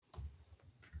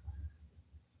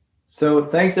So,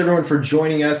 thanks everyone for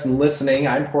joining us and listening.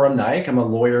 I'm Horam Naik. I'm a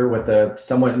lawyer with a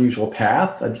somewhat unusual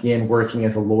path. I began working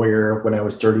as a lawyer when I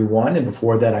was 31, and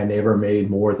before that, I never made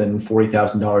more than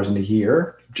 $40,000 in a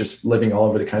year, just living all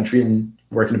over the country and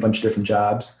working a bunch of different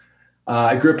jobs.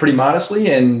 I grew up pretty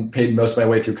modestly and paid most of my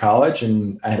way through college,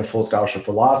 and I had a full scholarship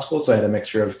for law school, so I had a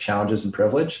mixture of challenges and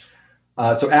privilege.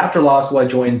 So after law school, I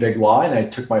joined Big Law and I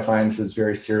took my finances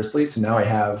very seriously. So now I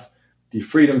have the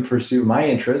freedom to pursue my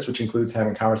interests, which includes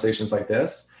having conversations like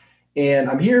this. And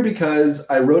I'm here because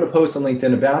I wrote a post on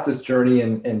LinkedIn about this journey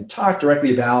and talked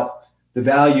directly about the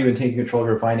value in taking control of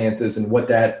your finances and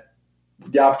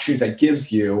the opportunities that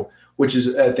gives you, which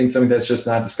is, I think, something that's just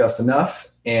not discussed enough,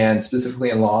 and specifically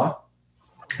in law.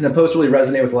 And the post really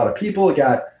resonated with a lot of people. It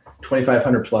got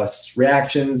 2,500 plus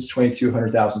reactions,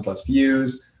 2,200,000 plus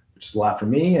views, which is a lot for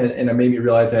me. And it made me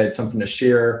realize I had something to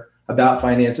share about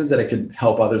finances that I could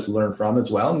help others learn from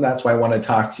as well. And that's why I want to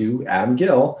talk to Adam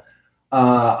Gill.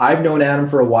 I've known Adam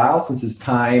for a while, since his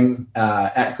time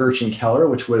at Gerchen Keller,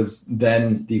 which was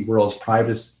then the world's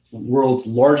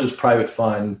largest private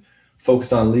fund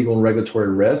focused on legal and regulatory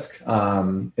risk.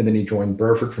 And then he joined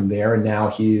Burford from there. And now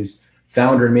he's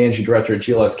founder and managing director at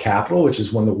GLS Capital, which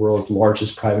is one of the world's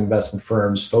largest private investment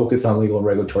firms focused on legal and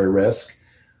regulatory risk.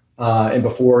 And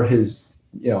before his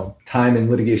time in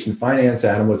litigation finance,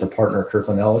 Adam was a partner at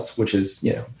Kirkland Ellis, which is,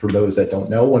 for those that don't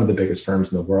know, one of the biggest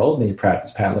firms in the world. And he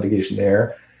practiced patent litigation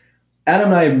there. Adam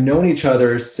and I have known each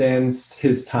other since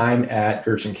his time at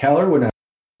Gerchen Keller.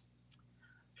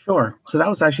 Sure. So that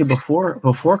was actually before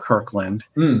Kirkland.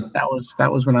 That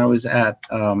was when I was at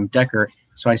Deckert.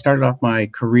 So I started off my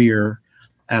career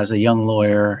as a young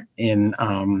lawyer in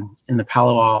the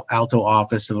Palo Alto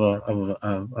office of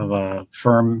a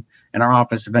firm, and our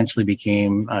office eventually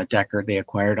became Deckert. They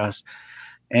acquired us,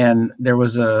 and there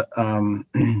was an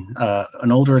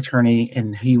older attorney,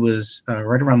 and he was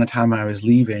right around the time I was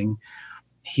leaving.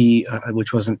 He,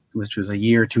 which was a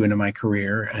year or two into my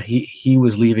career, he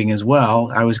was leaving as well.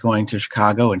 I was going to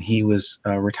Chicago, and he was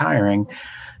retiring.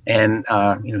 And,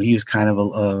 he was kind of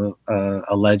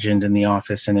a legend in the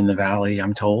office and in the Valley,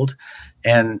 I'm told.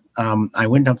 And I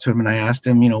went up to him and I asked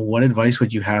him, what advice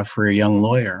would you have for a young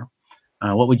lawyer?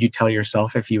 What would you tell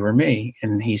yourself if you were me?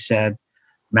 And he said,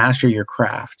 master your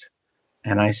craft.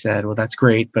 And I said, well, that's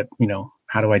great, but,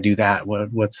 how do I do that?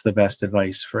 What's the best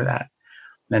advice for that?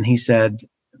 And he said,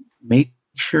 make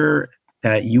sure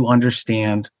that you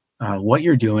understand what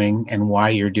you're doing and why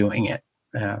you're doing it.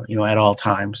 At all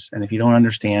times. And if you don't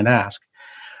understand, ask.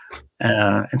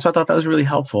 And so I thought that was really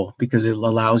helpful because it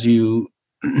allowed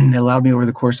me over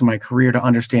the course of my career to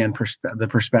understand the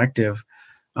perspective,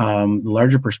 the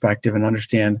larger perspective, and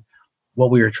understand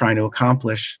what we were trying to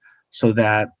accomplish, so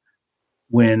that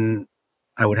when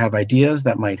I would have ideas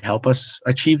that might help us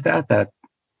achieve that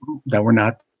were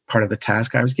not part of the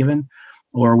task I was given,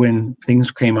 or when things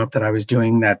came up that I was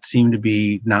doing that seemed to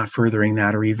be not furthering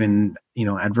that, or even,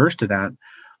 adverse to that,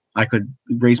 I could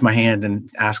raise my hand and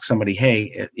ask somebody,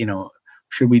 hey,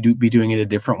 should we be doing it a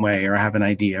different way, or I have an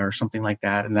idea or something like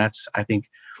that. And that's, I think,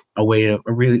 a way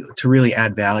to really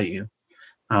add value.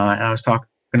 And I was talking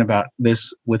about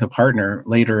this with a partner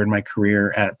later in my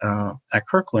career at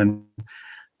Kirkland.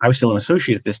 I was still an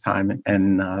associate at this time.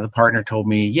 And the partner told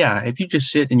me, yeah, if you just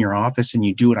sit in your office and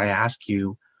you do what I ask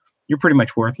you, you're pretty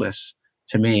much worthless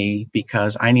to me,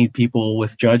 because I need people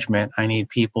with judgment. I need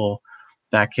people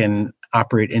that can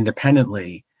operate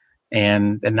independently,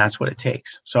 and that's what it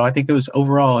takes. So I think it was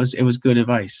good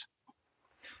advice.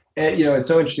 And, it's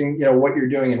so interesting, what you're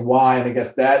doing and why. And I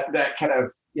guess that kind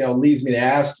of, leads me to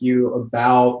ask you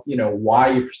about, why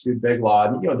you pursued Big Law.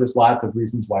 And, there's lots of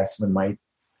reasons why someone might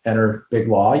enter Big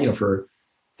Law, for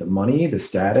the money, the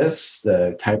status,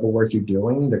 the type of work you're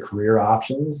doing, the career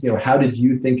options. How did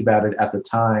you think about it at the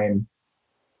time,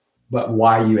 but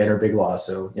why you enter Big Law?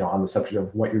 So, on the subject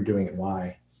of what you're doing and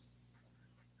why.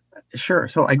 Sure.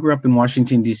 So I grew up in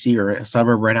Washington, D.C., or a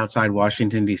suburb right outside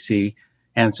Washington, D.C.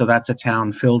 And so that's a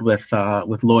town filled with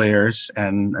lawyers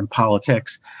and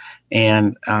politics.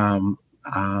 And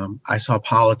I saw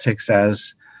politics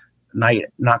as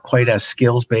not quite as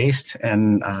skills based,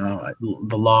 and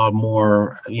the law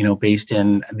more, based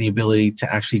in the ability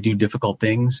to actually do difficult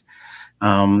things,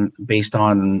 based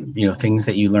on, things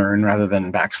that you learn rather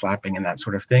than backslapping and that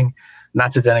sort of thing.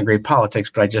 Not to denigrate politics,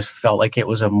 but I just felt like it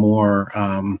was a more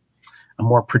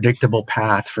predictable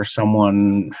path for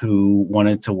someone who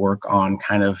wanted to work on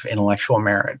kind of intellectual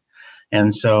merit.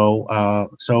 And so, I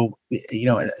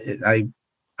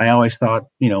always thought,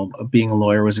 being a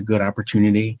lawyer was a good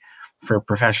opportunity for a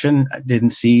profession. I didn't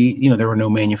see, there were no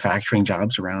manufacturing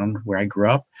jobs around where I grew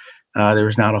up. There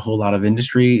was not a whole lot of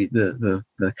industry. The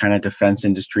kind of defense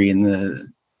industry and the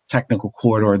technical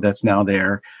corridor that's now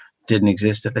there didn't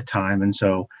exist at the time. And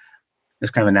so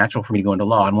it's kind of natural for me to go into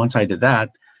law. And once I did that,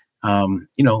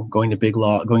 going into big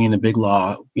law,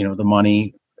 the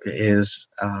money is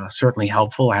certainly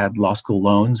helpful. I had law school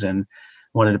loans and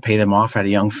wanted to pay them off. I had a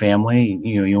young family.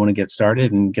 You want to get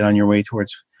started and get on your way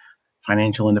towards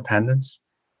financial independence.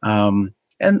 And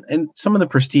some of the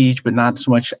prestige, but not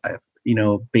so much,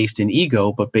 based in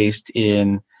ego, but based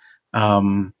in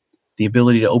the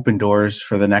ability to open doors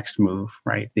for the next move,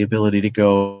 right? The ability to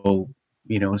go,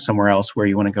 somewhere else where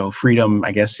you want to go. Freedom,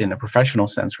 I guess, in a professional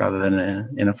sense rather than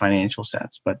in a financial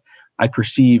sense. But I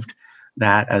perceived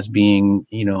that as being,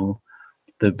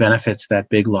 the benefits that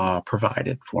big law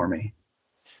provided for me.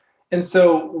 And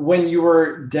so when you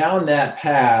were down that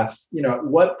path,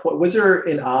 what point, was there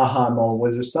an aha moment?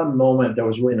 Was there some moment that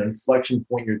was really an inflection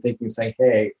point you're thinking, saying,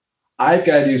 hey, I've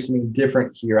got to do something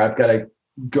different here. I've got to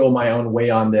go my own way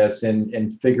on this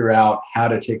and figure out how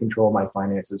to take control of my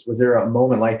finances. Was there a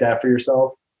moment like that for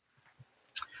yourself?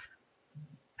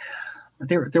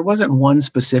 There wasn't one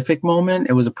specific moment.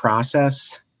 It was a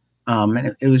process.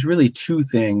 And it was really two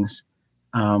things.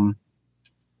 One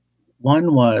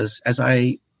was as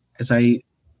I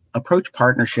approach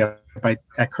partnership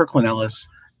at Kirkland Ellis,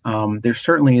 there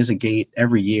certainly is a gate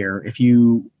every year. If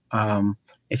you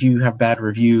have bad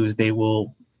reviews, they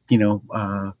will,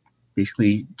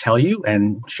 basically tell you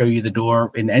and show you the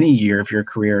door in any year of your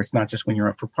career. It's not just when you're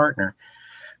up for partner.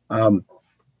 And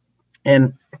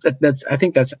I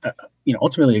think that's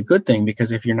ultimately a good thing,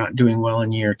 because if you're not doing well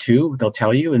in year 2, they'll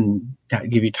tell you and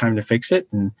give you time to fix it.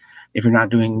 And if you're not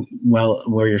doing well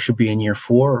where you should be in year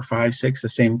 4 or 5, 6, the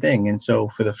same thing. And so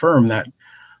for the firm, that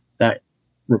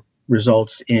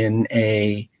results in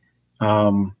a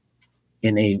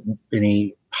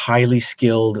highly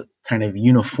skilled kind of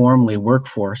uniformly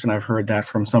workforce. And I've heard that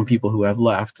from some people who have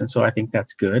left. And so I think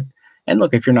that's good. And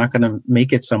look, if you're not going to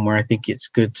make it somewhere, I think it's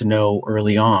good to know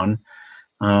early on,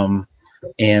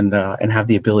 and have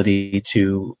the ability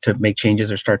to make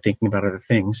changes or start thinking about other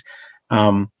things.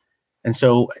 And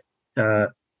so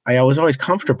I was always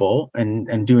comfortable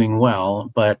and doing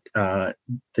well, but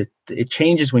it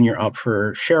changes when you're up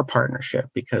for share partnership,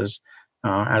 because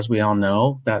as we all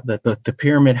know, that the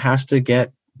pyramid has to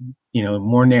get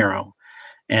more narrow,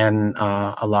 and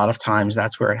a lot of times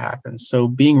that's where it happens. So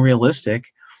being realistic,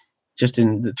 just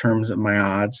in the terms of my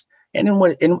odds, and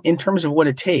in terms of what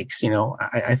it takes,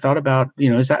 I thought about,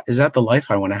 is that the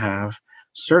life I want to have?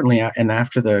 Certainly, and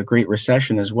after the Great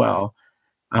Recession as well,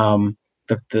 the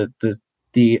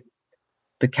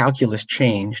calculus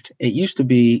changed. It used to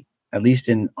be, at least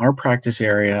in our practice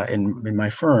area in my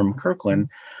firm, Kirkland,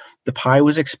 the pie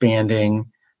was expanding.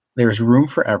 There's room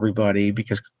for everybody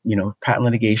because, patent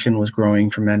litigation was growing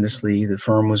tremendously. The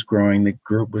firm was growing. The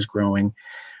group was growing.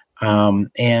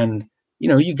 And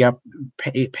you got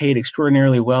paid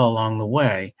extraordinarily well along the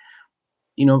way.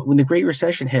 When the Great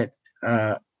Recession hit,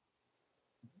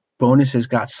 bonuses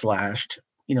got slashed.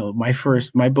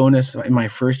 My bonus in my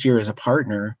first year as a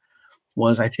partner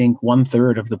was, I think,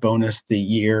 1/3 of the bonus the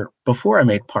year before I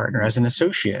made partner as an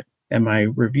associate, and my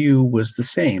review was the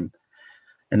same,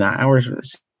 and the hours were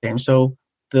the same. So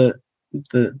the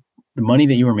money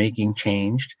that you were making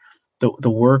changed. The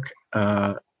work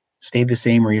stayed the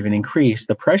same or even increased.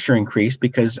 The pressure increased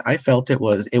because I felt it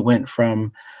went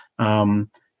from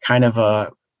kind of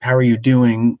a how are you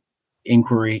doing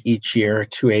inquiry each year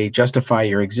to a justify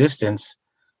your existence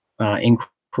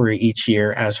inquiry each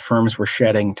year, as firms were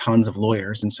shedding tons of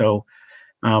lawyers. And so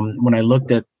when I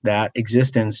looked at that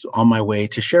existence on my way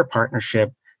to share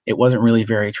partnership, it wasn't really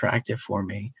very attractive for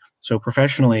me. So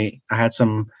professionally, I had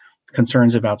some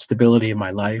concerns about stability in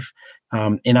my life.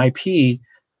 In IP,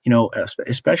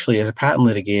 especially as a patent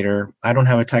litigator, I don't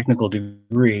have a technical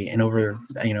degree. And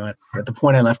at the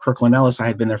point I left Kirkland Ellis, I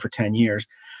had been there for 10 years.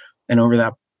 And over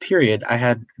that period, I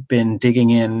had been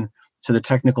digging in to the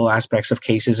technical aspects of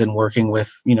cases and working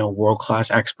with, world-class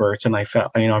experts. And I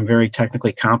felt, I'm very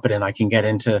technically competent. I can get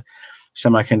into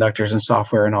semiconductors and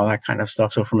software and all that kind of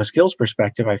stuff. So from a skills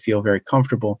perspective, I feel very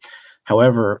comfortable.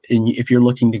 However, if you're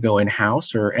looking to go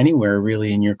in-house or anywhere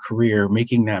really in your career,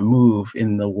 making that move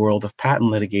in the world of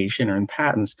patent litigation or in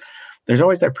patents, there's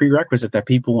always that prerequisite that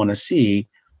people want to see,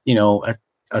 a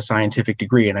scientific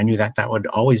degree. And I knew that would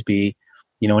always be,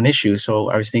 an issue. So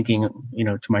I was thinking,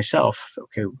 to myself,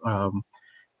 okay,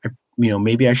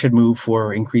 maybe I should move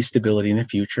for increased stability in the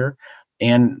future.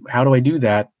 And how do I do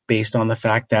that based on the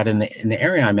fact that in the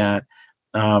area I'm at,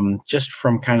 just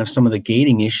from kind of some of the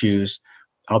gating issues,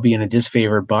 I'll be in a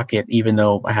disfavored bucket, even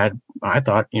though I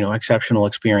thought, exceptional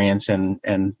experience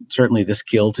and certainly the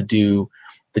skill to do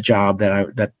the jobs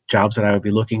that I would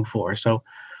be looking for. So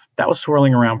that was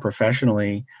swirling around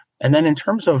professionally. And then in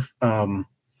terms of, and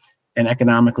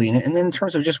economically, and then in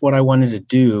terms of just what I wanted to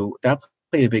do, that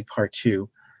played a big part too.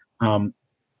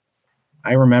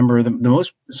 I remember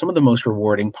some of the most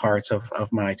rewarding parts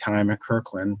of my time at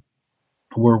Kirkland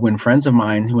were when friends of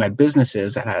mine who had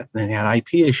businesses that had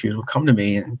IP issues would come to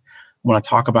me and want to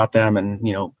talk about them and,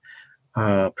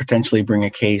 potentially bring a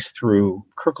case through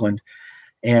Kirkland.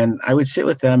 And I would sit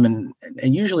with them and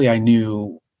usually I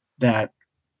knew that,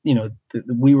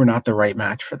 we were not the right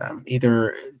match for them,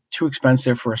 either too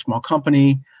expensive for a small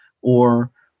company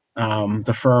or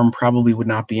the firm probably would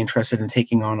not be interested in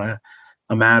taking on a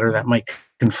matter that might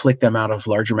conflict them out of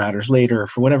larger matters later.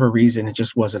 For whatever reason, it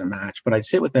just wasn't a match. But I'd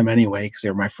sit with them anyway because they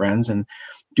were my friends and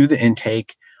do the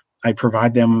intake. I'd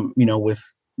provide them, with,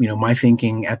 my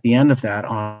thinking at the end of that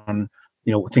on,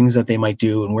 things that they might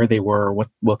do and where they were,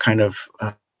 what kind of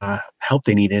help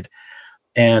they needed.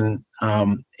 And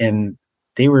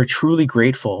they were truly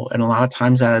grateful. And a lot of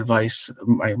times most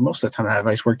of the time that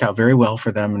advice worked out very well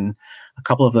for them. And a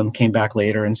couple of them came back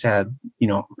later and said,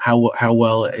 how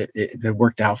well it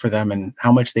worked out for them and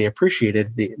how much they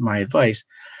appreciated my advice.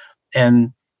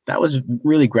 And that was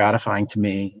really gratifying to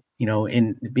me,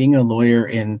 in being a lawyer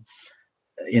in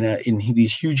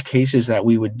these huge cases that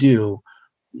we would do.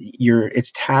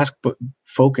 It's task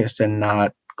focused and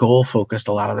not goal focused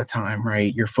a lot of the time,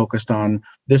 right? You're focused on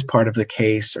this part of the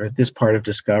case or this part of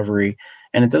discovery,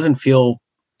 and it doesn't feel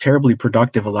terribly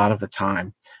productive a lot of the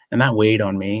time. And that weighed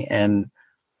on me. And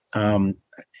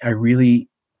I really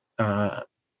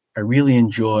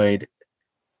enjoyed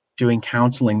doing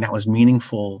counseling that was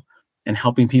meaningful and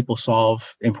helping people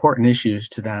solve important issues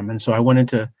to them. And so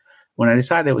when I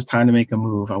decided it was time to make a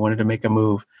move, I wanted to make a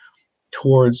move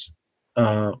towards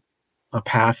a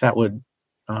path that would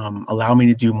allow me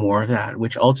to do more of that,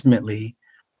 which ultimately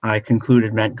I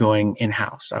concluded meant going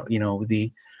in-house.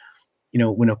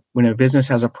 When a business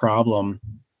has a problem,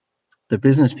 the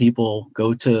business people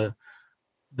go to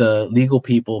the legal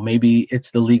people. Maybe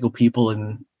it's the legal people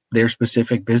in their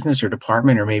specific business or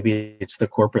department, or maybe it's the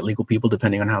corporate legal people,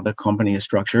 depending on how the company is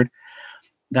structured.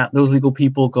 That those legal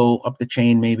people go up the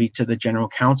chain, maybe to the general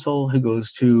counsel, who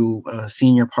goes to a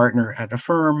senior partner at a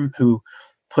firm, who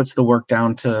puts the work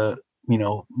down to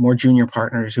more junior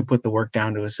partners, who put the work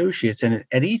down to associates. And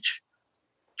at each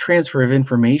transfer of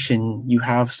information, you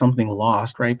have something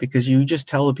lost, right? Because you just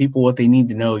tell the people what they need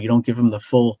to know. You don't give them the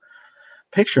full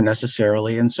picture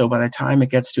necessarily. And so by the time it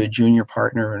gets to a junior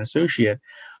partner or an associate,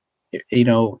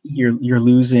 you're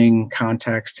losing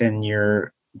context and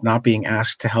you're not being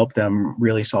asked to help them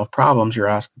really solve problems. You're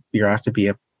asked to be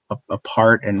a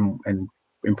part and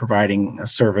in providing a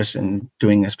service and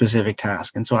doing a specific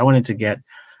task. And so I wanted to get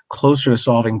closer to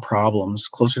solving problems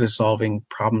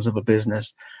of a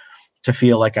business, to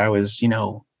feel like I was,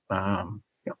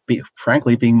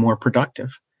 frankly, being more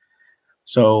productive.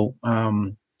 So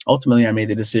ultimately, I made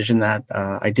the decision that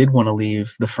I did want to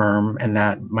leave the firm and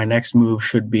that my next move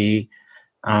should be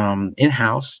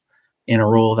in-house in a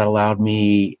role that allowed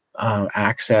me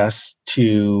access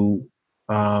to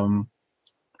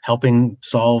helping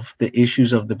solve the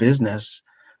issues of the business.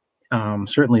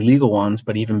 Certainly legal ones,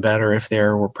 but even better if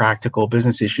there were practical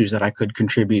business issues that I could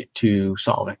contribute to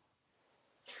solving.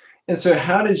 And so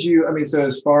how did you, so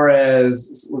as far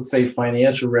as, let's say,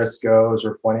 financial risk goes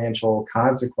or financial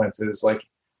consequences, like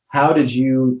how did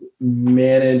you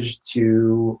manage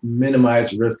to minimize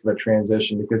the risk of a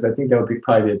transition? Because I think that would be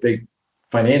probably a big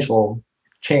financial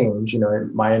change.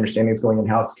 My understanding is going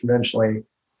in-house conventionally,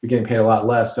 you're getting paid a lot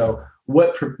less. So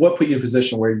what put you in a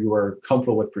position where you were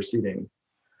comfortable with proceeding?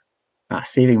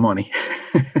 Saving money.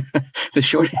 The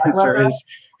short answer is,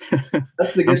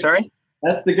 that's the good. I'm sorry?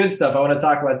 That's the good stuff. I want to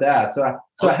talk about that. So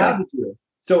okay. How did you?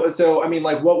 So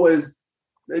what was?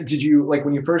 Did you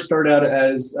when you first started out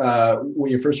at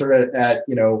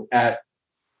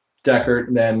Deckert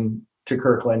and then to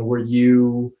Kirkland? Were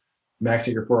you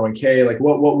maxing your 401k? Like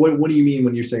what do you mean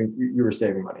when you're saying you were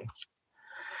saving money?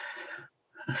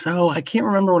 So I can't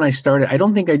remember when I started. I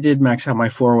don't think I did max out my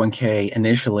 401k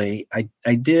initially. I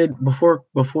did before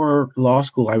law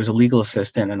school. I was a legal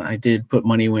assistant, and I did put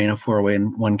money away in a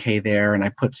 401k there, and I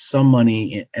put some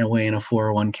money away in a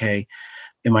 401k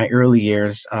in my early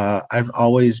years. I've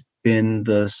always been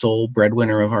the sole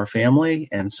breadwinner of our family,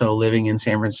 and so living in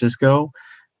San Francisco,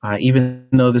 even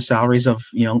though the salaries of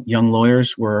young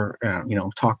lawyers were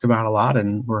talked about a lot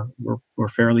and were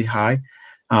fairly high,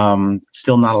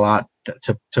 still not a lot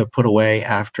to put away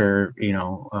after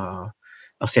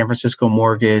a San Francisco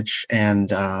mortgage,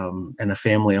 and a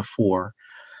family of four.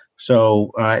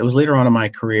 So it was later on in my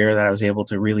career that I was able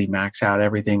to really max out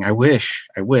everything. I wish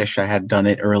I had done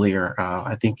it earlier.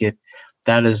 I think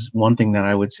that is one thing that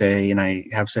I would say, and I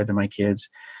have said to my kids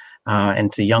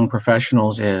and to young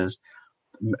professionals, is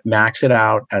max it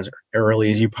out as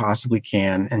early as you possibly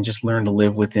can, and just learn to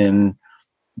live within,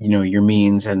 your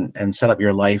means, and set up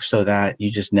your life so that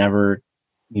you just never,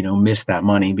 miss that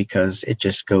money, because it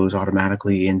just goes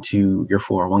automatically into your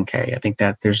 401k. I think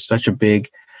that there's such a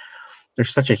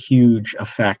huge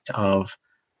effect of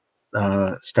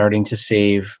starting to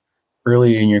save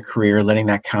early in your career, letting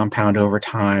that compound over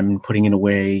time, putting it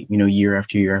away, year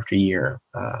after year after year.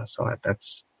 So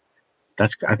that's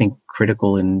I think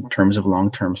critical in terms of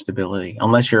long-term stability,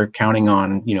 unless you're counting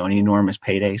on, an enormous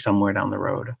payday somewhere down the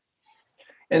road.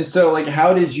 And so, like,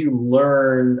 how did you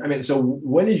learn? I mean, so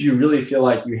when did you really feel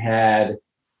like you had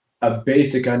a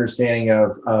basic understanding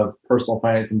of personal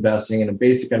finance investing and a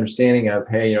basic understanding of,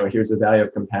 hey, here's the value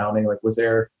of compounding? Like, was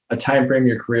there a time frame in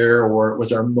your career, or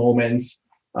was there a moment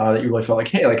that you really felt like,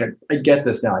 hey, like I get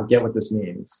this now, I get what this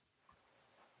means?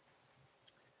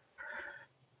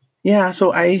 Yeah,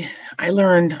 so I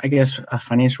learned, I guess, a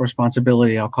financial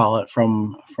responsibility, I'll call it,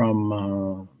 from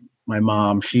my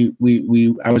mom.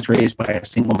 I was raised by a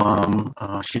single mom.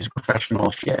 She's a professional.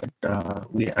 She had I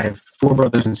have four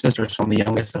brothers and sisters, so I'm the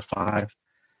youngest of five.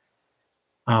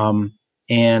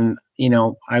 And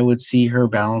I would see her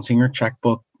balancing her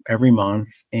checkbook every month,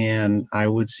 and I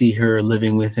would see her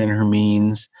living within her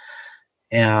means.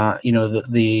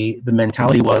 The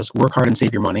mentality was work hard and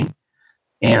save your money.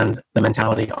 And the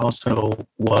mentality also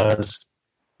was,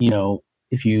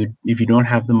 if you don't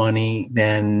have the money,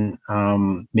 then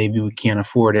maybe we can't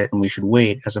afford it and we should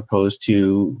wait, as opposed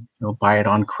to buy it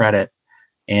on credit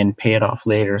and pay it off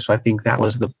later. So I think that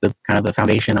was the kind of the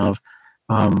foundation of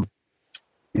my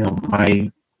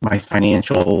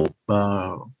financial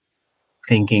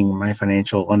thinking, my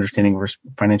financial understanding,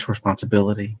 financial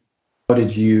responsibility. How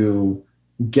did you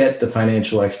get the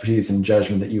financial expertise and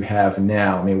judgment that you have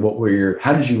now? I mean,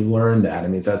 how did you learn that? I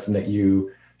mean, is that something that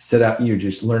you set out, you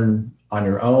just learn on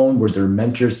your own? Were there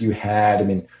mentors you had? I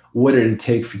mean, what did it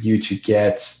take for you to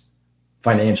get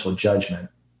financial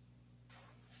judgment?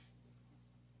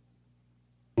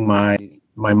 My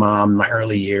mom, my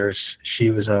early years,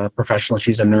 she was a professional.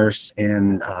 She's a nurse,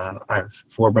 and I have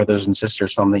four brothers and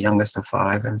sisters, so I'm the youngest of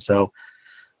five. And so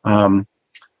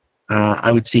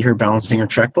I would see her balancing her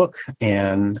checkbook,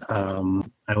 and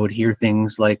I would hear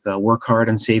things like work hard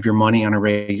and save your money on a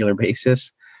regular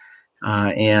basis.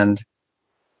 And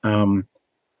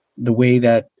the way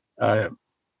that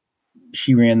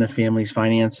she ran the family's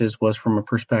finances was from a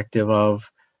perspective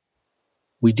of,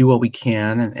 we do what we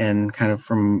can, and kind of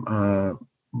from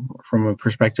a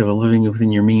perspective of living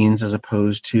within your means, as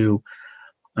opposed to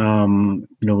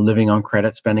living on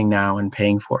credit, spending now and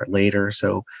paying for it later.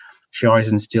 So she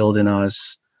always instilled in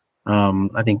us,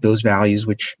 I think, those values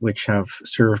which have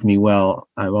served me well.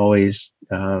 I've always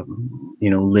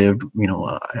lived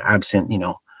absent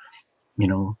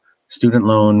student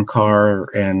loan,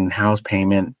 car, and house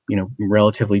payment,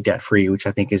 relatively debt free, which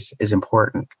I think is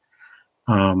important.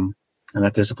 And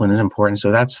that discipline is important.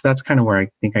 So that's kind of where I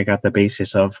think I got the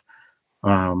basis of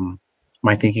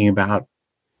my thinking about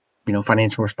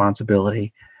financial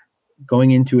responsibility.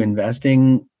 Going into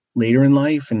investing later in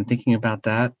life and thinking about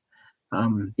that,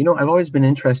 I've always been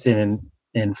interested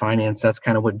in finance. That's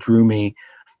kind of what drew me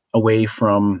away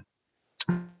from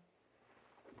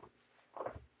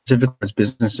specific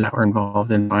businesses that were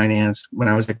involved in finance. When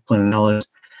I was at Clinton Ellis,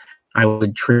 I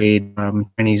would trade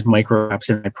Chinese microcaps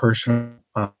in my personal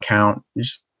account,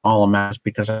 just all amounts,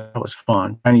 because that was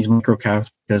fun. Chinese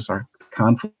microcaps, because our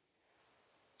conflict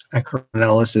at Clinton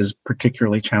Ellis is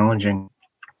particularly challenging.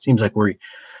 Seems like we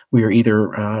are either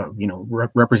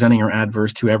representing or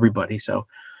adverse to everybody. So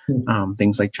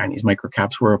things like Chinese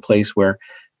microcaps were a place where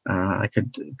I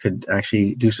could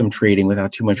actually do some trading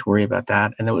without too much worry about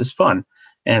that, and it was fun.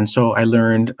 And so I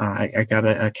learned, I got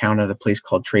an account at a place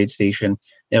called TradeStation.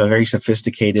 They have a very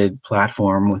sophisticated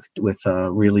platform with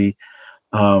really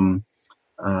robust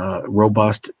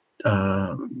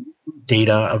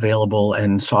data available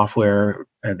and software.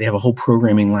 They have a whole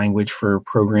programming language for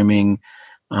programming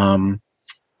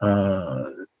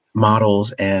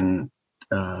models and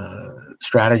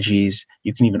strategies.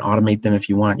 You can even automate them if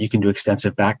you want. You can do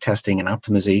extensive back testing and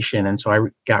optimization. And so I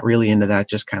got really into that,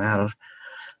 just kind of out of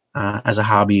as a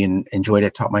hobby, and enjoyed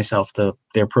it. Taught myself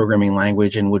their programming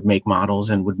language, and would make models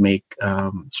and would make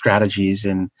strategies,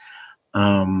 and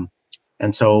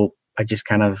so I just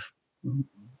kind of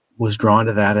was drawn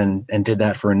to that and did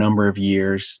that for a number of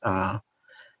years.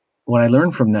 what I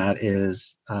learned from that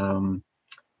is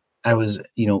I was,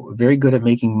 very good at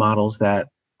making models that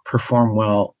perform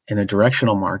well in a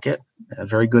directional market,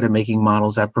 very good at making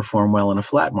models that perform well in a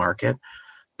flat market,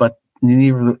 but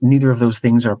neither of those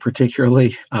things are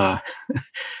particularly uh,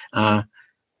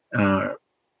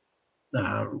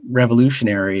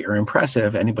 revolutionary or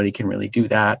impressive. Anybody can really do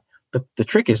that. The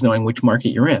trick is knowing which market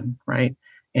you're in, right?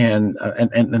 And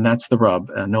that's the rub,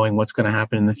 knowing what's going to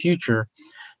happen in the future.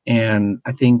 And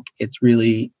I think it's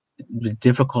really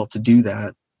difficult to do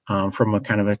that from a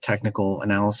kind of a technical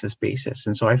analysis basis.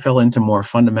 And so I fell into more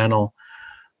fundamental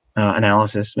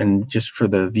analysis. And just for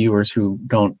the viewers who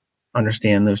don't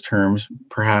understand those terms,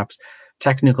 perhaps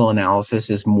technical analysis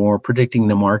is more predicting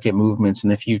the market movements in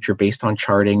the future based on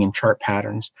charting and chart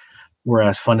patterns,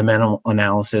 whereas fundamental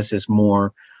analysis is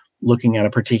more looking at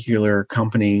a particular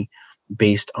company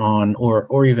based on,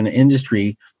 or even an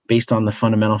industry based on the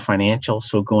fundamental financials.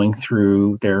 So going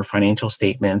through their financial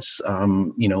statements,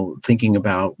 thinking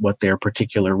about what their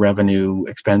particular revenue,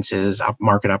 expenses,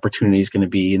 market opportunity is going to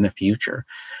be in the future.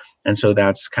 And so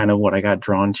that's kind of what I got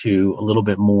drawn to a little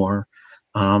bit more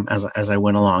as I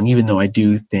went along, even though I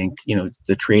do think,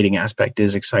 the trading aspect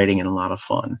is exciting and a lot of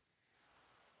fun.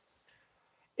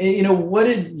 And, what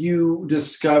did you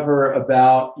discover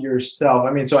about yourself?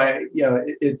 I mean, so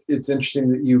it's interesting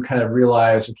that you kind of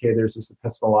realize, okay, there's this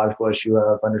epistemological issue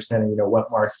of understanding, what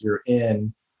market you're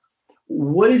in.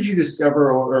 What did you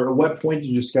discover, or what point did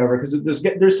you discover? Because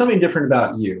there's something different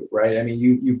about you, right? I mean,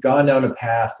 you've gone down a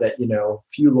path that,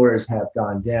 few lawyers have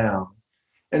gone down.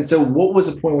 And so what was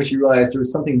the point in which you realized there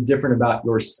was something different about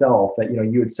yourself, that,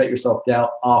 you would set yourself down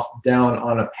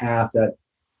on a path that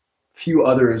few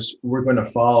others were going to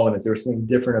follow, and that there was something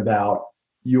different about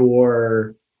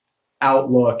your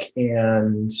outlook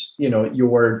and,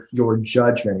 your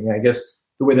judgment? And I guess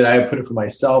the way that I put it for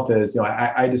myself is,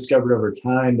 I discovered over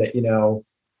time that,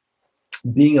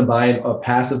 being a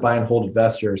passive buy and hold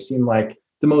investor seemed like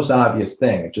the most obvious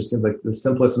thing. It just seems like the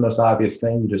simplest and most obvious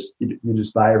thing. You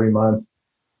just buy every month,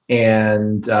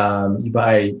 and you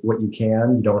buy what you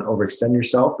can. You don't overextend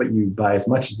yourself, but you buy as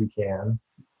much as you can.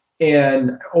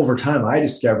 And over time, I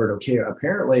discovered, okay,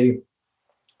 apparently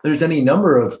there's any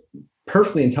number of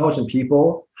perfectly intelligent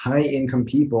people, high income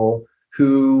people,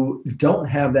 who don't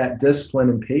have that discipline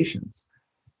and patience.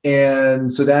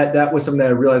 And so that was something that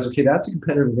I realized, okay, that's a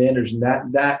competitive advantage, and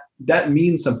that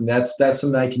means something. That's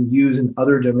something I can use in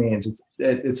other domains.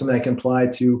 It's something I can apply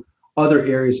to other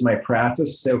areas of my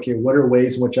practice. Say, okay, what are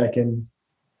ways in which I can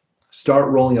start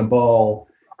rolling a ball?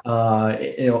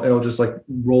 It'll just like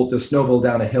roll the snowball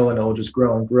down a hill, and it'll just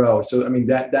grow and grow. So I mean,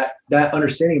 that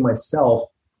understanding of myself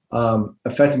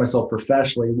affected myself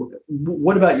professionally.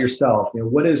 What about yourself?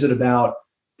 What is it about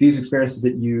these experiences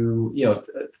that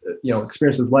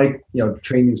experiences like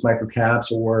trading these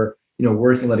microcaps, or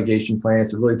working litigation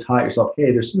finance, that really taught yourself,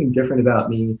 hey, there's something different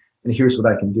about me, and here's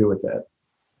what I can do with it?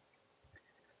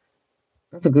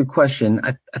 That's a good question.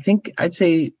 I think I'd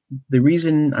say the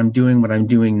reason I'm doing what I'm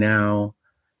doing now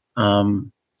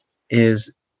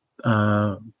is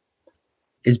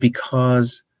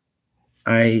because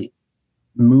I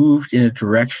moved in a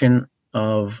direction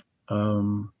of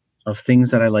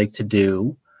things that I like to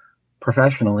do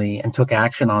professionally, and took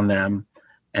action on them.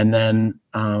 And then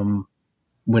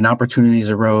when opportunities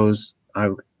arose,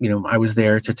 I was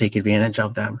there to take advantage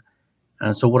of them.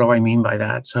 So what do I mean by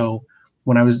that? So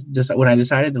when I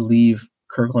decided to leave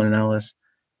Kirkland & Ellis,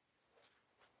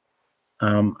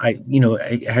 I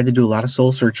had to do a lot of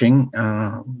soul searching.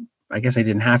 I guess I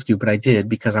didn't have to, but I did,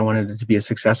 because I wanted it to be a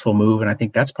successful move. And I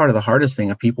think that's part of the hardest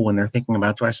thing of people when they're thinking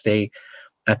about, do I stay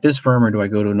at this firm, or do I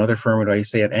go to another firm, or do I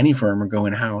stay at any firm, or go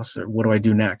in-house, or what do I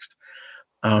do next?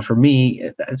 For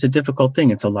me, it's a difficult thing.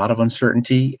 It's a lot of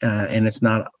uncertainty, and it's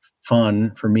not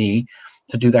fun for me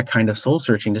to do that kind of soul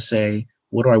searching, to say,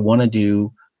 what do I want to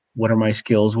do? What are my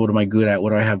skills? What am I good at? What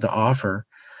do I have to offer?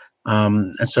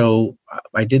 And so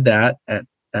I did that at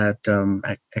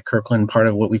Kirkland. Part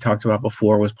of what we talked about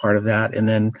before was part of that, and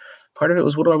then part of it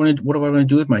was, what do I want to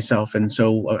do with myself? And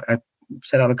so I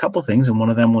set out a couple things, and one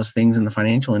of them was things in the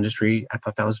financial industry. I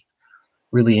thought that was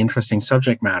really interesting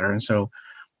subject matter, and so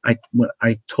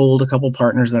I told a couple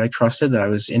partners that I trusted that I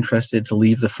was interested to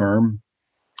leave the firm,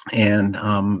 and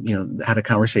had a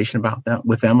conversation about that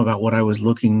with them, about what I was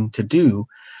looking to do.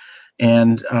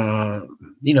 And,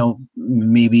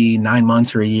 maybe 9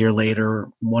 months or a year later,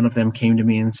 one of them came to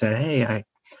me and said, hey, I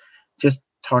just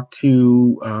talked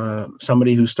to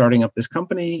somebody who's starting up this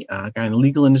company, a guy in the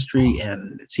legal industry,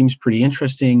 and it seems pretty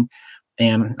interesting.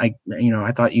 And I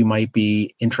thought you might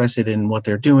be interested in what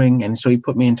they're doing. And so he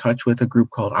put me in touch with a group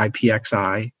called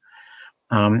IPXI.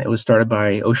 It was started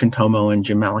by Ocean Tomo and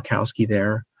Jim Malachowski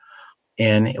there.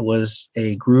 And it was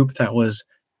a group that was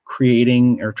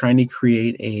creating or trying to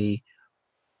create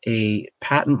a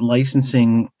patent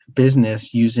licensing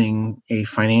business using a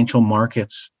financial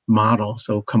markets model.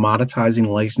 So commoditizing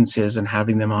licenses and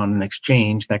having them on an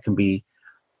exchange that can be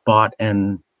bought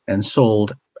and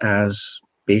sold as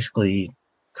basically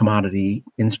commodity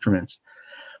instruments.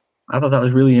 I thought that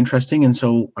was really interesting. And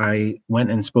so I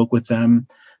went and spoke with them.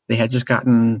 They had just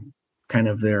gotten kind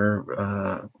of their,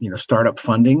 startup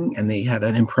funding, and they had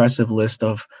an impressive list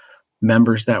of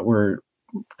members that were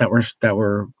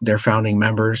their founding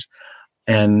members.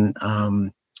 And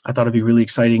I thought it'd be really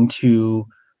exciting to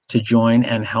join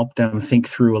and help them think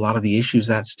through a lot of the issues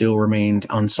that still remained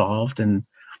unsolved. And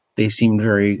they seemed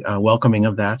very welcoming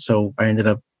of that. So I ended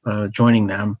up joining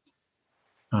them.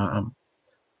 And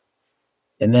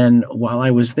then while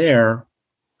I was there,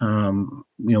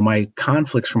 my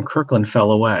conflicts from Kirkland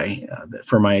fell away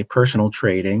for my personal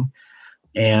trading.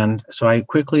 And so I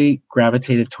quickly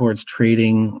gravitated towards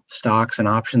trading stocks and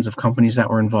options of companies that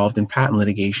were involved in patent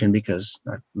litigation because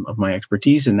of my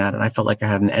expertise in that. And I felt like I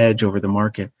had an edge over the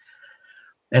market.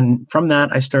 And from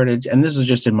that, I started, and this is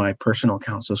just in my personal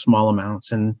account, so small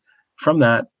amounts. And from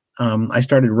that, I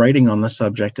started writing on the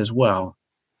subject as well,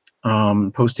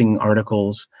 posting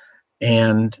articles.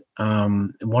 And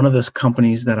one of the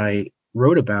companies that I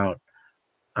wrote about,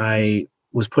 I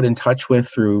was put in touch with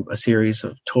through a series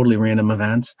of totally random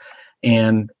events.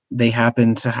 And they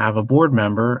happened to have a board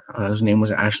member, whose name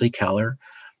was Ashley Keller,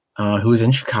 who was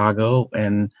in Chicago.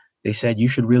 And they said, you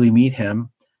should really meet him.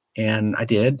 And I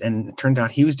did. And it turned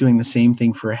out he was doing the same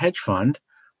thing for a hedge fund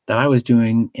that I was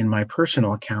doing in my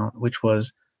personal account, which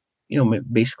was,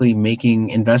 basically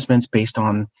making investments based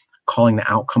on calling the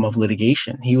outcome of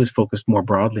litigation. He was focused more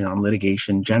broadly on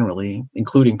litigation generally,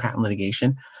 including patent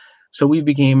litigation. So we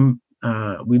became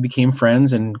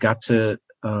friends and got to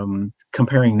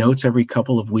comparing notes every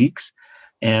couple of weeks.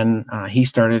 And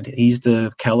he's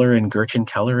the Keller and Gerchen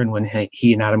Keller. And when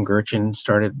he and Adam Gerchen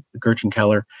started Gerchen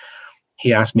Keller,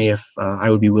 he asked me if I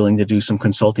would be willing to do some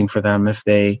consulting for them if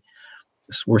they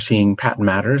were seeing patent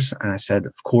matters. And I said,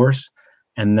 of course.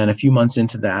 And then a few months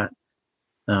into that,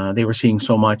 they were seeing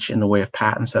so much in the way of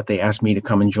patents that they asked me to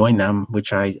come and join them,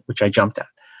 which I jumped at.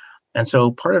 And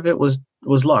so part of it was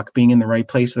luck, being in the right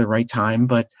place at the right time.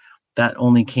 But that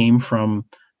only came from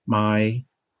my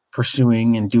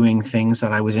pursuing and doing things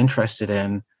that I was interested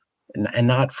in, and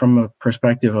not from a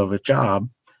perspective of a job.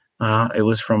 It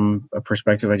was from a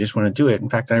perspective, I just want to do it. In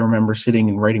fact, I remember sitting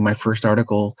and writing my first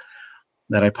article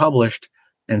that I published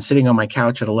and sitting on my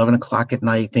couch at 11 o'clock at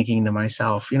night thinking to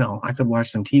myself, I could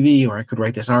watch some TV, or I could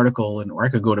write this article, or I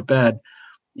could go to bed.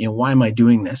 Why am I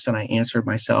doing this? And I answered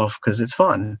myself, because it's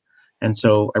fun. And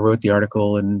so I wrote the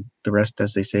article, and the rest,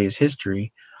 as they say, is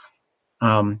history.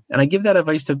 And I give that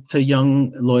advice to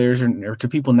young lawyers or to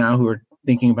people now who are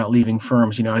thinking about leaving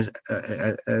firms.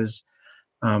 As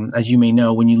you may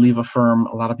know, when you leave a firm,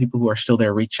 a lot of people who are still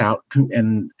there reach out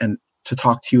and to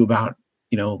talk to you about,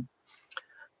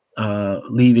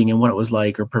 leaving and what it was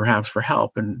like, or perhaps for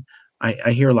help. And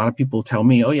I hear a lot of people tell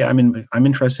me, "Oh yeah, I'm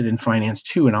interested in finance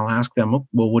too." And I'll ask them,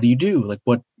 "Well, what do you do? Like,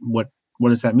 what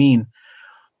does that mean?"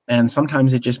 And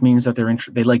sometimes it just means that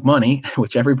they like money,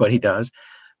 which everybody does.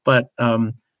 But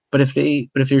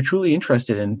if they're truly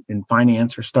interested in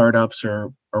finance or startups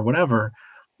or whatever,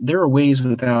 there are ways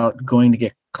without going to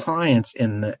get clients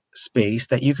in the space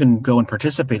that you can go and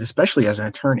participate, especially as an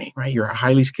attorney, right? You're a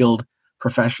highly skilled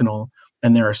professional,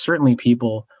 and there are certainly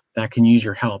people that can use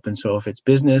your help. And so if it's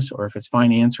business, or if it's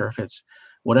finance, or if it's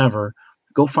whatever,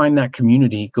 go find that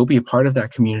community, go be a part of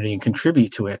that community and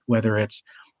contribute to it, whether it's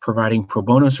providing pro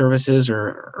bono services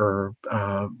or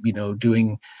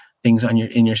doing things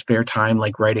in your spare time,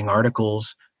 like writing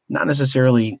articles, not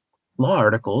necessarily law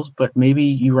articles, but maybe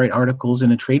you write articles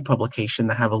in a trade publication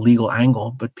that have a legal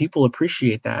angle, but people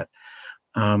appreciate that.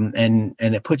 And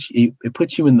it puts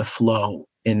you in the flow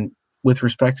with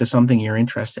respect to something you're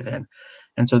interested in.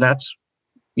 And so that's,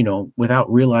 without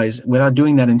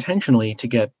doing that intentionally to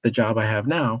get the job I have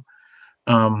now,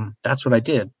 that's what I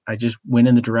did. I just went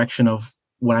in the direction of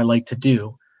what I like to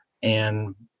do.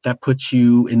 And that puts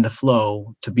you in the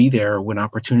flow to be there when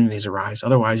opportunities arise.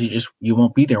 Otherwise, you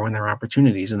won't be there when there are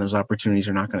opportunities, and those opportunities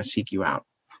are not going to seek you out.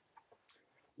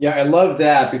 Yeah, I love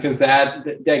that, because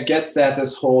that gets at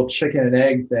this whole chicken and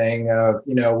egg thing of,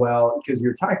 because you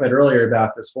were talking about earlier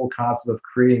about this whole concept of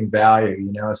creating value,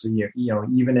 so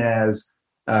even as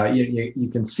you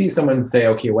can see someone and say,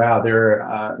 okay, wow, they're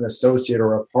an associate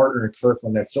or a partner in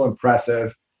Kirkland, that's so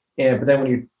impressive. But then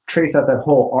when you trace out that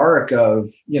whole arc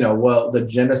of, well, the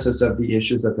genesis of the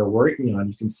issues that they're working on,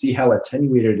 you can see how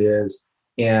attenuated it is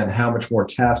and how much more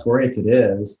task oriented it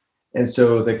is. And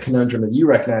so the conundrum that you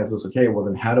recognize is, okay, well,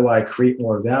 then how do I create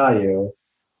more value?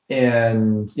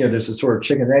 And, there's a sort of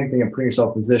chicken and egg thing of putting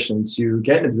yourself in a position to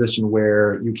get in a position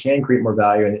where you can create more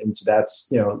value. And so that's,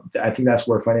 I think that's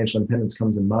where financial independence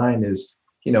comes in mind is,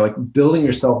 like building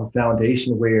yourself a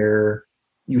foundation where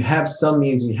you have some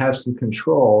means and you have some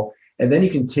control. And then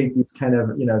you can take these kind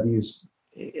of, these,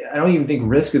 I don't even think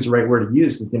risk is the right word to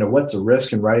use because, what's a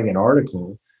risk in writing an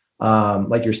article?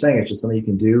 Like you're saying, it's just something you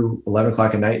can do 11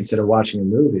 o'clock at night instead of watching a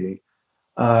movie.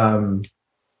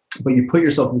 But you put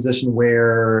yourself in a position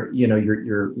where,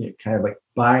 you're kind of like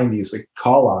buying these like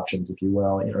call options, if you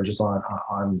will, just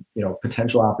on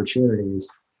potential opportunities.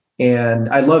 And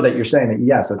I love that you're saying that,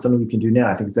 yes, that's something you can do now.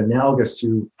 I think it's analogous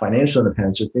to financial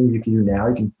independence. There's things you can do now.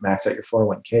 You can max out your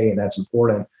 401k, and that's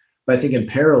important. But I think in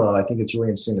parallel, I think it's really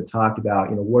interesting to talk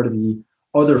about, what are the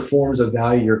other forms of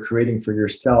value you're creating for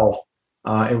yourself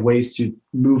and ways to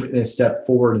move in a step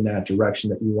forward in that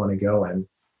direction that you want to go in.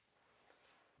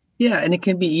 Yeah, and it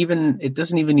can be it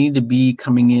doesn't even need to be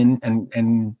coming in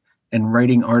and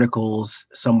writing articles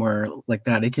somewhere like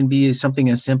that. It can be something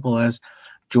as simple as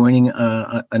joining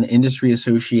an industry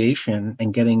association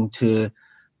and getting to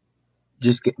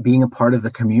just being a part of the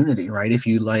community, right? If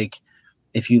you like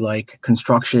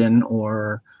construction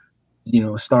or,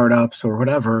 startups or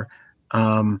whatever,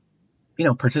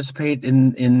 participate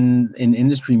in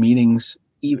industry meetings,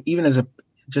 even as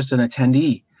just an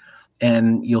attendee.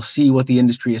 And you'll see what the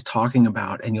industry is talking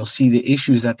about and you'll see the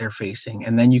issues that they're facing.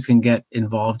 And then you can get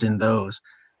involved in those.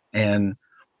 And,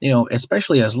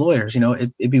 especially as lawyers,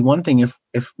 it'd be one thing if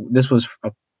this was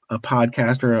a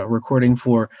podcast or a recording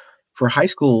for high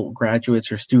school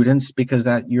graduates or students, because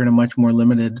that you're in a much more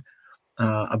limited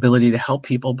ability to help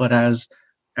people. But as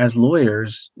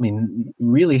lawyers,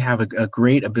 really have a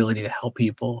great ability to help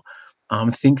people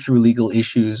think through legal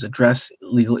issues, address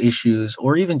legal issues,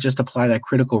 or even just apply that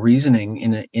critical reasoning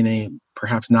in a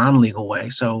perhaps non-legal way.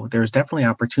 So there's definitely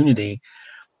opportunity.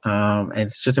 And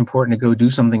it's just important to go do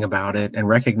something about it and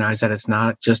recognize that it's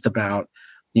not just about,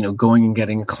 going and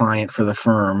getting a client for the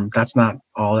firm. That's not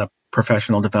all that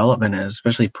professional development is,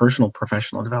 especially personal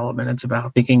professional development. It's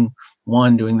about doing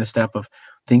the step of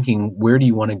thinking, where do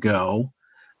you want to go?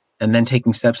 And then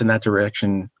taking steps in that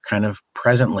direction kind of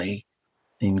presently,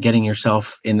 and getting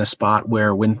yourself in a spot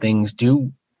where when things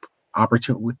getting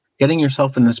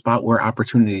yourself in the spot where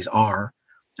opportunities are,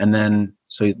 and then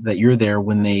so that you're there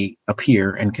when they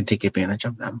appear and can take advantage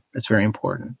of them. It's very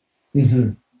important.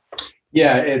 Mm-hmm.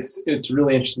 Yeah, it's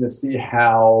really interesting to see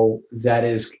how that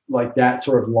is like that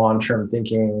sort of long-term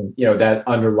thinking, that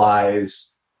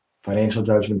underlies financial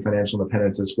judgment, financial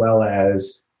independence, as well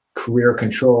as career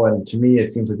control. And to me,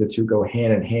 it seems like the two go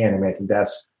hand in hand. I think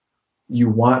you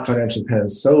want financial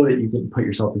independence so that you can put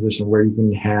yourself in a position where you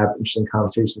can have interesting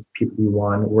conversations with people you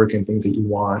want, work in things that you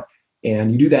want.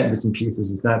 And you do that in bits and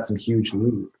pieces. It's not some huge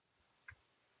leap.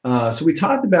 So we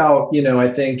talked about, I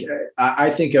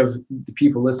think of the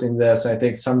people listening to this, and I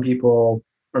think some people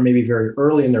are maybe very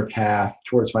early in their path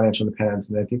towards financial independence.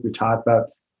 And I think we talked about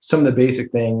some of the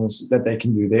basic things that they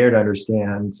can do there to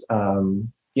understand,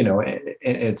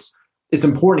 it's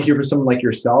important to hear from someone like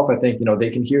yourself. I think, they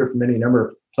can hear from any number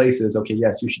of places. Okay,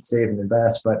 yes, you should save and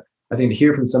invest. But I think to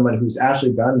hear from someone who's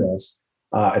actually done this,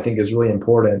 I think is really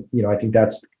important. I think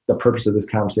that's the purpose of this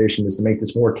conversation, is to make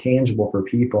this more tangible for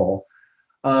people.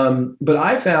 But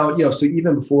I found, so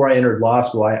even before I entered law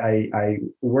school, I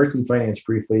worked in finance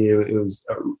briefly. It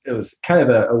was kind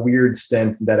of a weird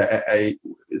stint that I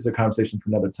is a conversation for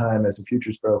another time as a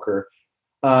futures broker.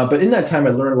 But in that time, I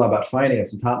learned a lot about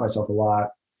finance and taught myself a lot.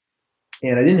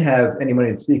 And I didn't have any money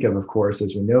to speak of course,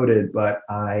 as we noted, but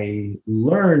I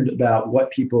learned about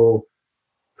what people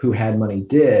who had money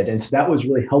did. And so that was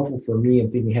really helpful for me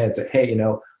in thinking ahead and say, hey,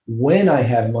 when I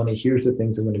have money, here's the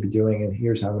things I'm going to be doing, and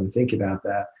here's how I'm going to think about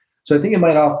that. So I think it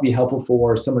might also be helpful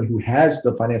for someone who has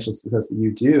the financial success that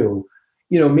you do.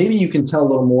 Maybe you can tell a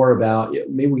little more about,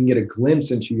 maybe we can get a glimpse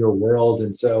into your world.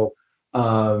 And so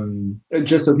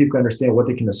just so people understand what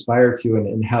they can aspire to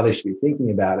and how they should be thinking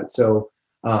about it. So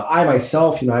I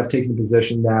myself, I've taken the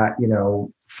position that,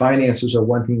 finances are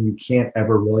one thing you can't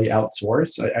ever really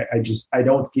outsource. I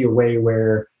don't see a way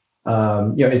where,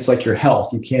 it's like your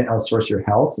health. You can't outsource your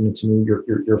health. And to me,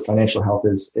 your financial health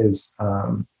is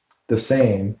the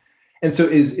same. And so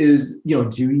do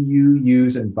you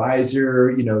use an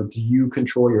advisor? Do you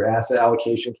control your asset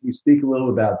allocation? Can you speak a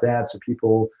little about that so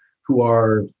people who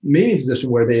are maybe in a position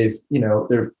where they've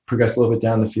progressed a little bit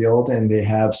down the field and they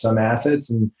have some assets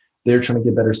and they're trying to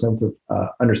get a better sense of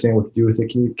understanding what to do with it.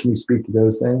 Can you speak to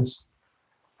those things?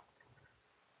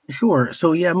 Sure.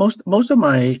 So yeah, most of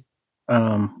my,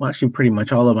 well, actually, pretty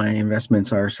much all of my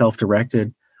investments are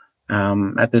self-directed.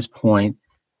 At this point,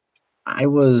 I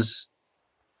was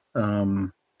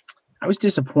um, I was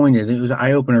disappointed. It was an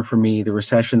eye opener for me. The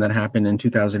recession that happened in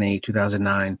 2008,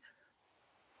 2009.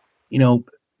 You know,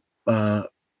 uh,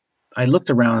 I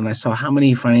looked around and I saw how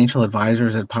many financial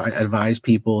advisors advise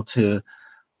people to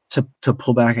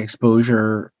pull back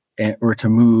exposure or to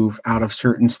move out of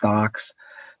certain stocks,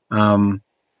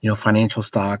 financial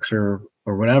stocks or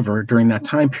whatever during that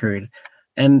time period.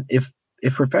 And if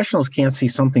professionals can't see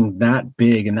something that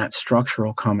big and that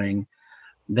structural coming,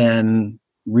 then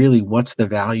really what's the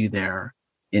value there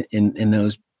in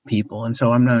those people? And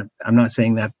so I'm not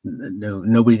saying that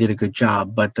nobody did a good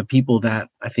job, but the people that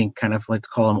I think kind of let's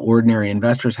call them ordinary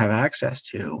investors have access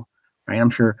to, right? I'm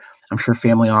sure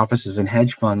family offices and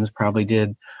hedge funds probably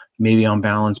did maybe on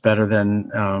balance better than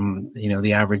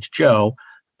the average Joe,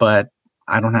 but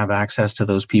I don't have access to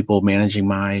those people managing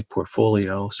my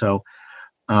portfolio. So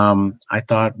I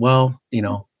thought, well,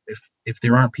 if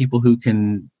there aren't people who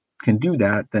can do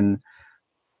that, then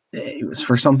it was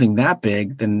for something that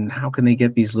big, then how can they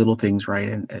get these little things right?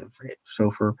 And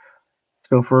so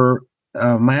for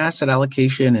my asset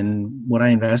allocation and what I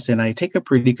invest in, I take a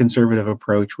pretty conservative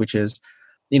approach, which is,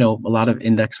 a lot of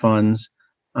index funds.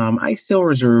 I still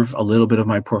reserve a little bit of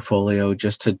my portfolio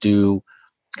just to do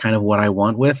kind of what I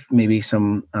want with, maybe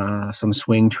some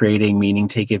swing trading, meaning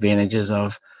take advantages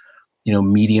of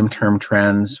medium term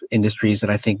trends, industries that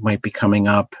I think might be coming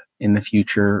up in the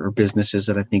future, or businesses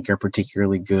that I think are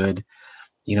particularly good.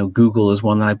 Google is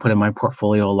one that I put in my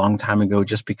portfolio a long time ago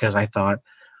just because I thought,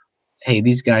 hey,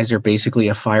 these guys are basically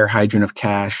a fire hydrant of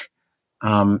cash,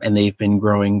 and they've been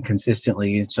growing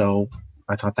consistently. And so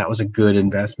I thought that was a good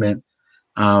investment.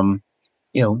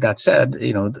 That said,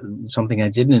 something I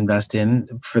didn't invest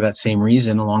in for that same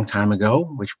reason a long time ago,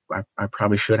 which I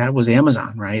probably should have, was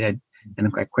Amazon, right?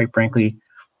 And I quite frankly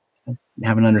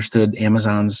haven't understood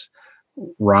Amazon's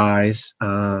rise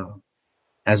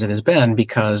as it has been,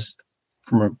 because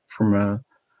from a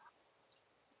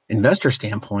investor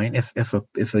standpoint,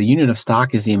 if a unit of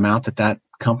stock is the amount that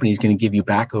company is going to give you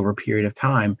back over a period of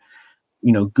time,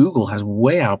 Google has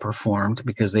way outperformed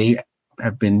because they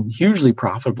have been hugely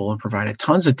profitable and provided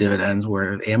tons of dividends,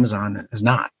 where Amazon is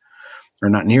not, or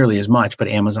not nearly as much. But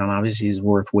Amazon obviously is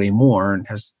worth way more and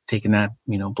has taken that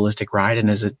ballistic ride. And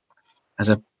as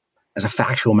a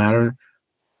factual matter,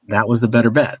 that was the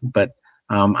better bet. But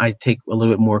I take a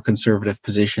little bit more conservative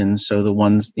positions. So the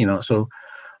ones,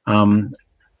 I'll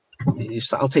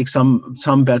take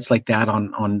some bets like that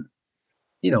on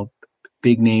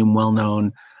big name, well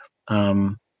known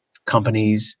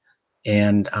companies.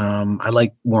 And I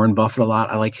like Warren Buffett a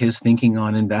lot. I like his thinking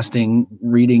on investing.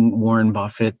 Reading Warren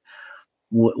Buffett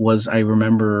was, I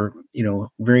remember,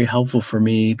 very helpful for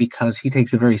me, because he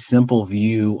takes a very simple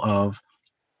view of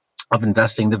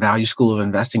investing. The value school of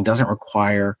investing doesn't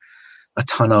require a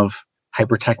ton of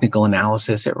hyper technical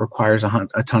analysis. It requires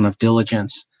a ton of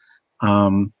diligence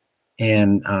and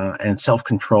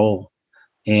self-control.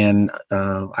 And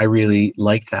I really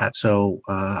like that. So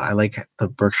I like the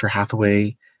Berkshire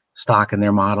Hathaway stock and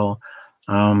their model.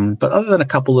 But other than a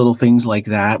couple little things like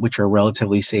that, which are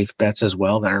relatively safe bets as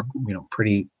well, that are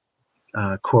pretty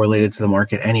correlated to the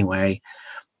market anyway,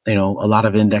 a lot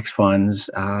of index funds,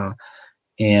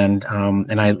 and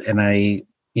I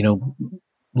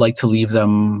like to leave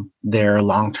them there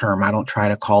long term. I don't try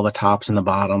to call the tops and the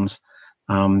bottoms,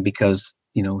 because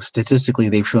statistically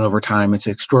they've shown over time it's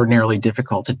extraordinarily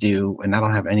difficult to do, and I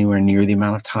don't have anywhere near the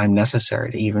amount of time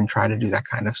necessary to even try to do that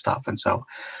kind of stuff. And so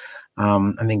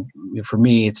I think for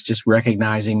me, it's just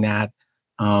recognizing that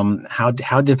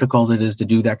how difficult it is to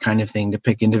do that kind of thing, to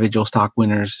pick individual stock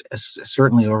winners,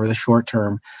 certainly over the short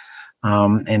term,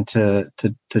 and to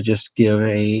just give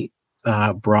a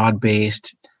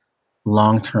broad-based,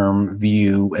 long-term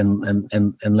view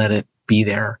and let it be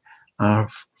there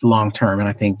long term. And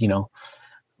I think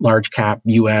large cap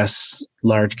U.S.,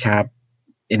 large cap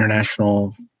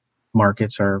international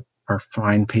markets are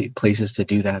fine places to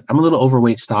do that. I'm a little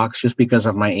overweight stocks just because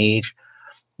of my age.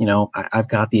 I've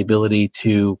got the ability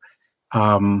to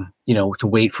to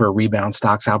wait for a rebound.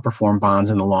 Stocks outperform bonds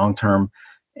in the long term,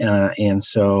 and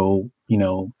so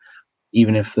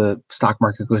even if the stock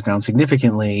market goes down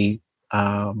significantly,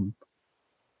 I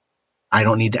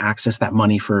don't need to access that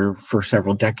money for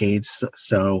several decades.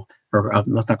 So, or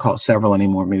let's not call it several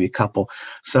anymore, maybe a couple.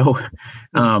 So,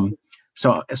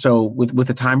 so with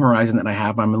the time horizon that I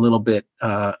have, I'm a little bit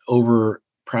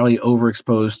probably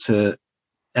overexposed to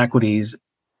equities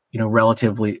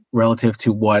relative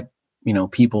to what,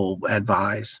 people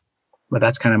advise. But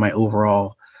that's kind of my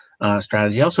overall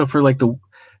strategy. Also for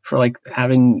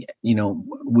having,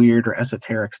 weird or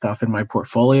esoteric stuff in my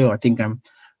portfolio. I think I'm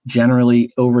generally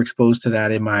overexposed to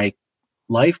that in my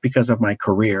life because of my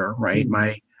career, right?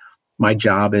 Mm-hmm. My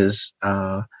job is,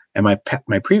 and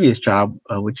my previous job,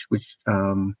 which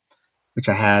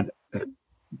I had,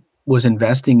 was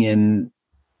investing in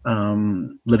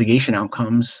litigation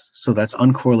outcomes. So that's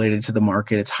uncorrelated to the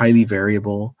market. It's highly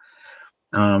variable,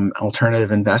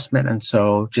 alternative investment. And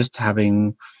so just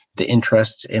having the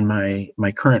interests in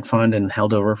my current fund and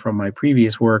held over from my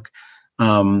previous work,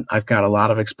 I've got a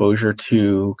lot of exposure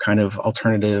to kind of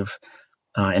alternative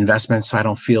investments. So I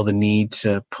don't feel the need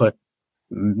to put,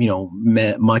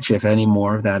 much, if any,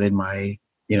 more of that in my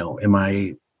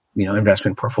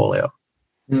investment portfolio.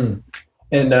 Mm.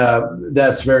 And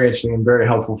that's very interesting and very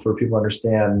helpful for people to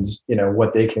understand,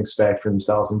 what they can expect for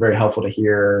themselves, and very helpful to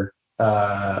hear,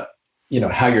 how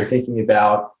you're thinking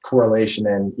about correlation.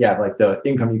 And like the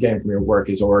income you're getting from your work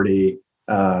is already,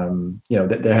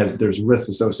 there's risks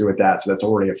associated with that. So that's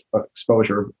already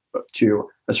exposure to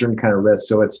a certain kind of risk.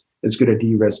 So it's good to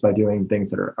de-risk by doing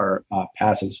things that are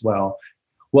passive as well.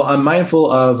 Well, I'm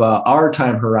mindful of our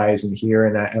time horizon here,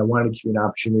 and I wanted to give you an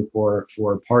opportunity for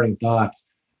parting thoughts.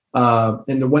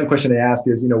 And the one question I ask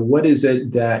is, what is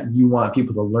it that you want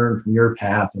people to learn from your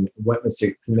path, and what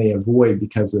mistakes can they avoid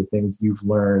because of the things you've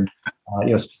learned,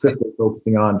 specifically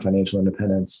focusing on financial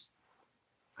independence?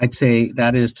 I'd say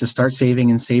that is to start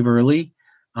saving and save early,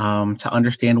 to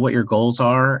understand what your goals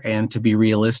are, and to be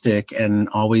realistic and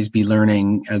always be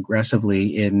learning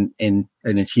aggressively in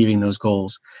achieving those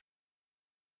goals.